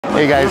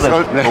Hey guys.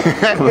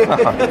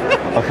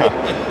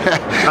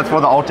 That's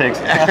for the outtakes.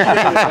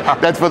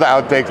 That's for the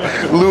outtakes.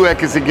 Lou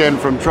Eckes again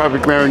from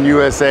Tropic, Marin,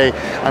 USA.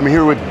 I'm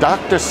here with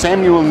Dr.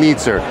 Samuel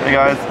Nietzer. Hey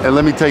guys. And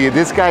let me tell you,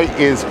 this guy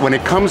is, when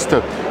it comes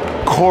to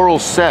coral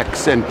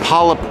sex and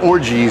polyp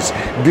orgies,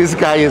 this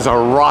guy is a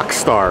rock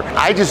star.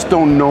 I just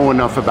don't know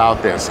enough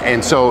about this.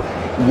 And so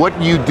what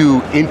you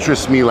do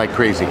interests me like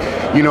crazy.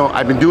 You know,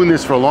 I've been doing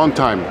this for a long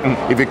time.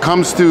 If it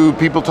comes to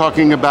people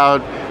talking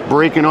about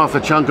breaking off a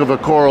chunk of a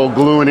coral,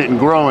 gluing it and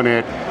growing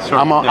it, sure.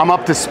 I'm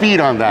up to speed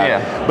on that.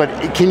 Yeah.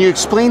 But can you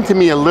explain to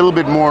me a little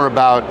bit more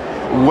about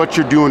what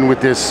you're doing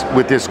with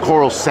this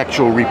coral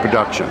sexual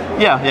reproduction?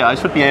 Yeah, I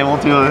should be able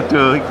to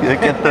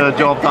get the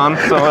job done.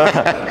 So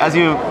as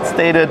you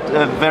stated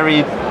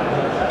very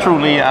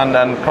truly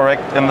and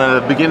correct in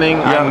the beginning,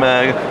 I'm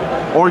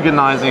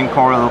organizing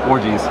coral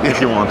orgies,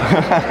 if you want.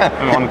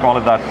 If you want to call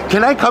it that.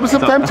 Can I come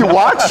sometime to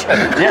watch?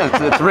 Yeah,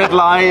 it's red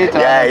light.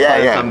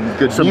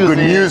 Some good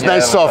music,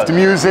 nice soft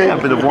music. Yeah,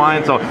 a bit of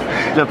wine. So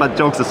just like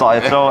jokes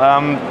aside. So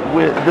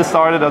this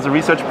started as a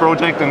research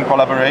project in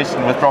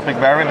collaboration with Tropic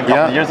Marin a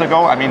couple of years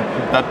ago. I mean,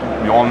 that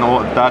you all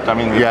know that. I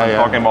mean, we've been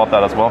talking about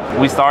that as well.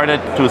 We started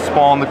to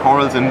spawn the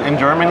corals in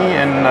Germany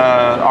in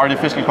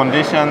artificial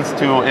conditions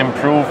to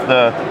improve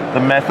the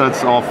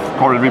methods of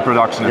coral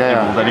reproduction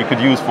that you could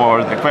use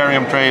for the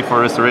aquarium trade, for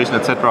restoration,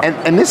 etc.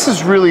 And this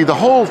is really the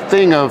whole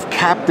thing of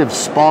captive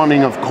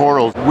spawning of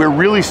corals. We're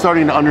really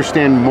starting to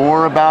understand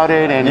more about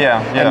it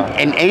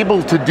and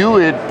able to do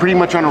it pretty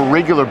much on a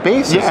regular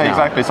basis now.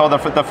 Exactly. So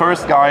the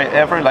first guy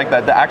ever, like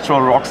the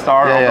actual rock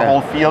star of the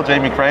whole field,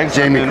 Jamie Craig.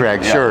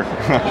 Sure.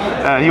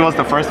 He was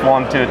the first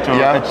one to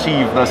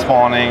achieve the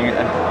spawning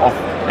of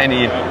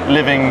any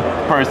living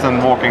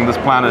person walking this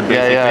planet,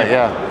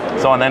 basically.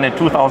 So and then in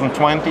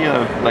 2020,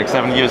 like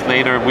 7 years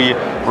later, we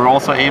were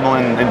also able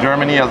in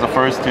Germany as the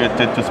first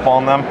to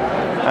spawn them.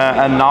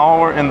 And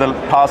now we're in the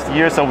past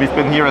year, so we've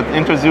been here at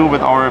Interzoo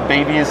with our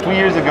babies 2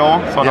 years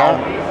ago. So now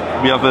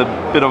we have a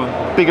bit of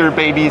bigger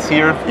babies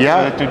here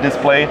to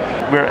display.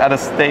 We're at a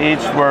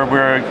stage where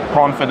we're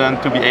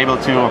confident to be able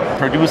to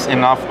produce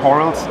enough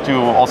corals to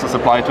also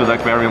supply to the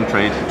aquarium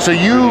trade. So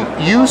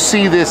you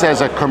see this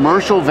as a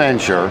commercial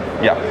venture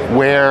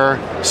where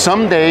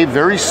someday,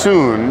 very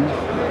soon,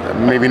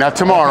 maybe not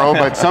tomorrow,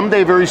 but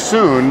someday very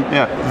soon,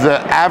 the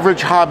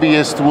average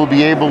hobbyist will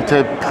be able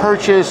to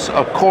purchase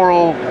a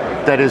coral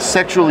that is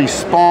sexually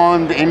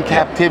spawned in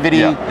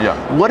captivity.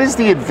 What is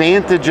the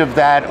advantage of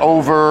that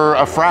over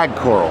a frag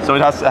coral? So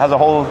it has a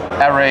whole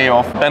array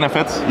of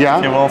benefits,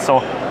 if you will.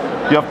 So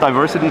you have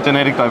diversity,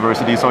 genetic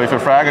diversity. So if you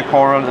frag a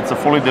coral, it's a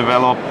fully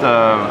developed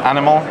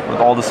animal with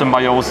all the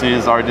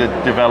symbioses are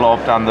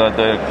developed, and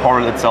the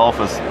coral itself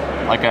is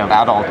like an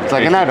adult. It's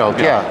like an adult,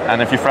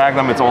 And if you frag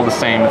them, it's all the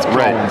same, it's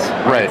clones.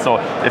 Right. So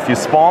if you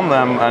spawn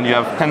them and you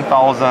have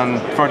 10,000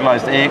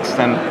 fertilized eggs,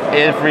 then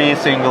every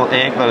single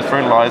egg that is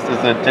fertilized is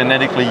a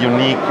genetically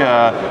unique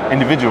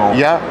individual.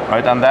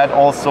 Right. And that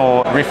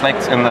also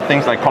reflects in the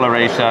things like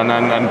coloration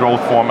and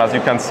growth form. As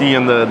you can see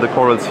in the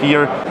corals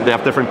here, they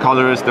have different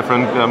colors,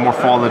 different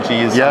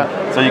morphologies.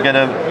 So you get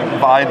a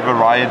wide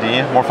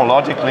variety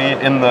morphologically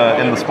in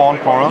the spawn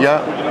coral.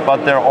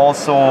 But they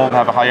also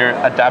have a higher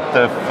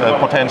adaptive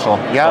potential.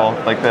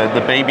 So like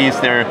the babies,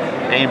 they're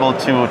able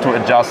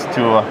to adjust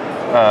to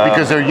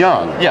because they're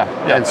young.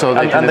 And so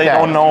they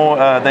don't know.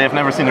 They have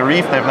never seen a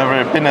reef. They've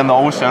never been in the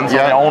ocean. So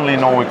they only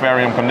know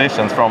aquarium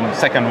conditions from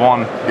second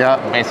one.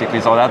 Basically.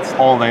 So that's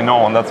all they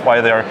know, and that's why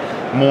they're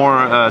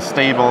more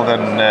stable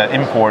than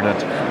imported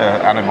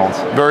animals.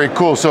 Very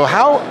cool. So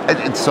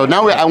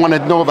now I want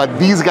to know about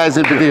these guys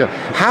in particular.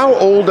 How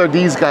old are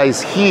these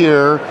guys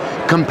here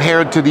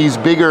compared to these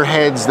bigger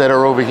heads that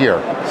are over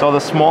here? So the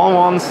small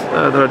ones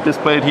that are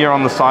displayed here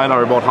on the side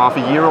are about half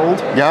a year old.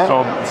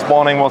 So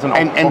spawning was in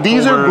October. And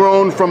these are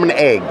grown from an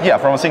egg?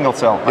 From a single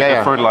cell, like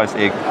a fertilized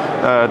egg.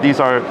 These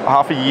are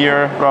half a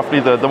year,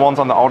 roughly. The ones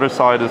on the outer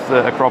side is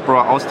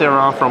Acropora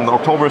austera from the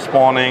October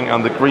spawning,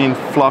 and the green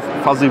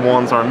fuzzy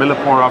ones are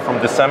Millipora from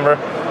December.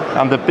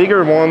 And the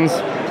bigger ones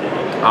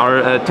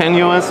are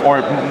tenuous,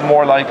 or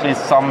more likely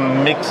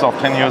some mix of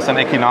tenuous and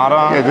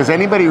echinata. Does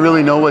anybody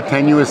really know what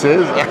tenuous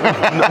is?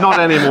 Not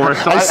anymore.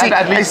 So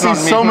I see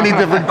so many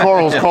different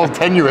corals called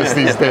tenuous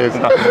these days.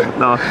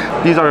 No,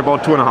 these are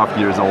about 2.5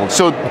 years old.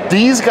 So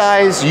these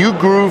guys you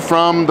grew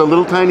from the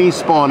little tiny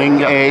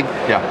spawning egg,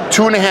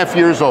 2.5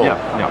 years old.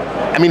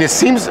 I mean, it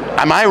seems,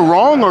 am I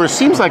wrong, or it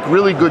seems like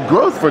really good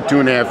growth for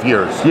 2.5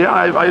 years?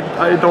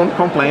 I don't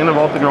complain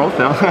about the growth,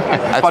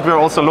 but we're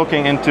also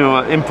looking into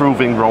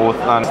improving growth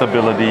and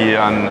stability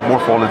and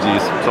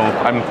morphologies. So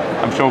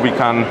I'm sure we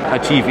can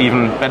achieve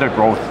even better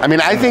growth. I mean,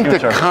 I think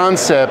the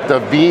concept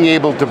of being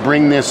able to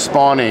bring this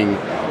spawning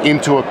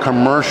into a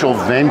commercial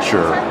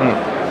venture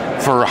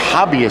for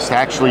hobbyists to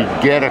actually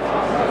get a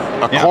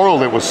coral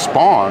that was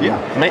spawned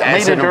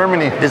made in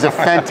Germany is a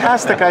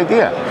fantastic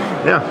idea.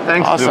 Yeah,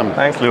 thanks. Awesome. Lou.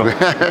 Thanks, Lou.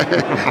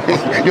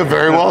 You're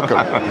very welcome.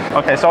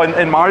 Okay, so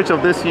in March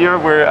of this year,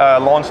 we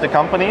launched the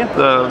company,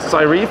 the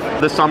Cyrif.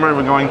 This summer,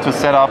 we're going to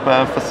set up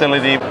a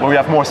facility where we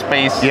have more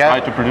space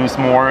to produce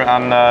more,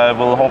 and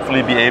we'll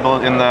hopefully be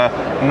able in the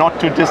not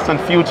too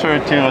distant future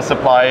to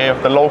supply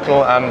the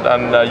local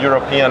and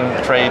European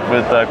trade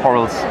with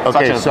corals.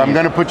 Okay, so I'm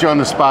going to put you on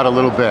the spot a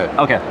little bit.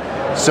 Okay.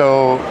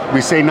 So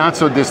we say not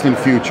so distant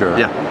future.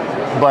 Yeah.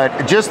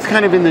 But just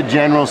kind of in the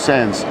general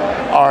sense,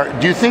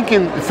 do you think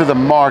for the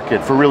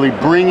market, for really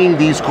bringing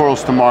these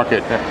corals to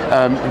market,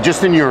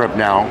 just in Europe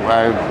now,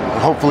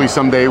 hopefully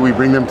someday we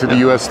bring them to the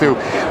US too,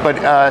 but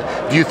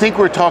do you think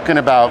we're talking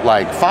about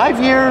like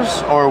 5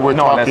 years, or we're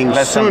talking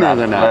less sooner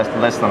than that?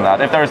 Less than that.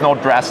 If there is no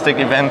drastic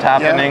event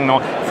happening,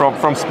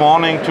 from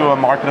spawning to a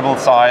marketable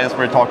size,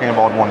 we're talking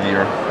about 1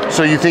 year.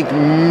 So you think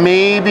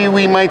maybe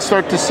we might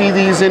start to see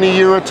these in a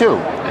year or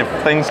two? If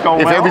things go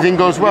well. If everything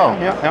goes well.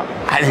 Yeah.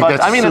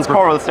 I mean, it's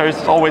corals. There's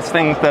always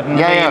things that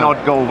may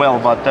not go well,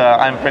 but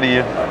I'm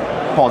pretty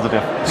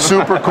positive.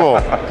 Super cool.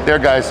 There,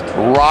 guys,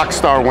 rock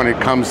star when it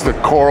comes to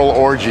coral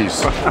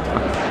orgies.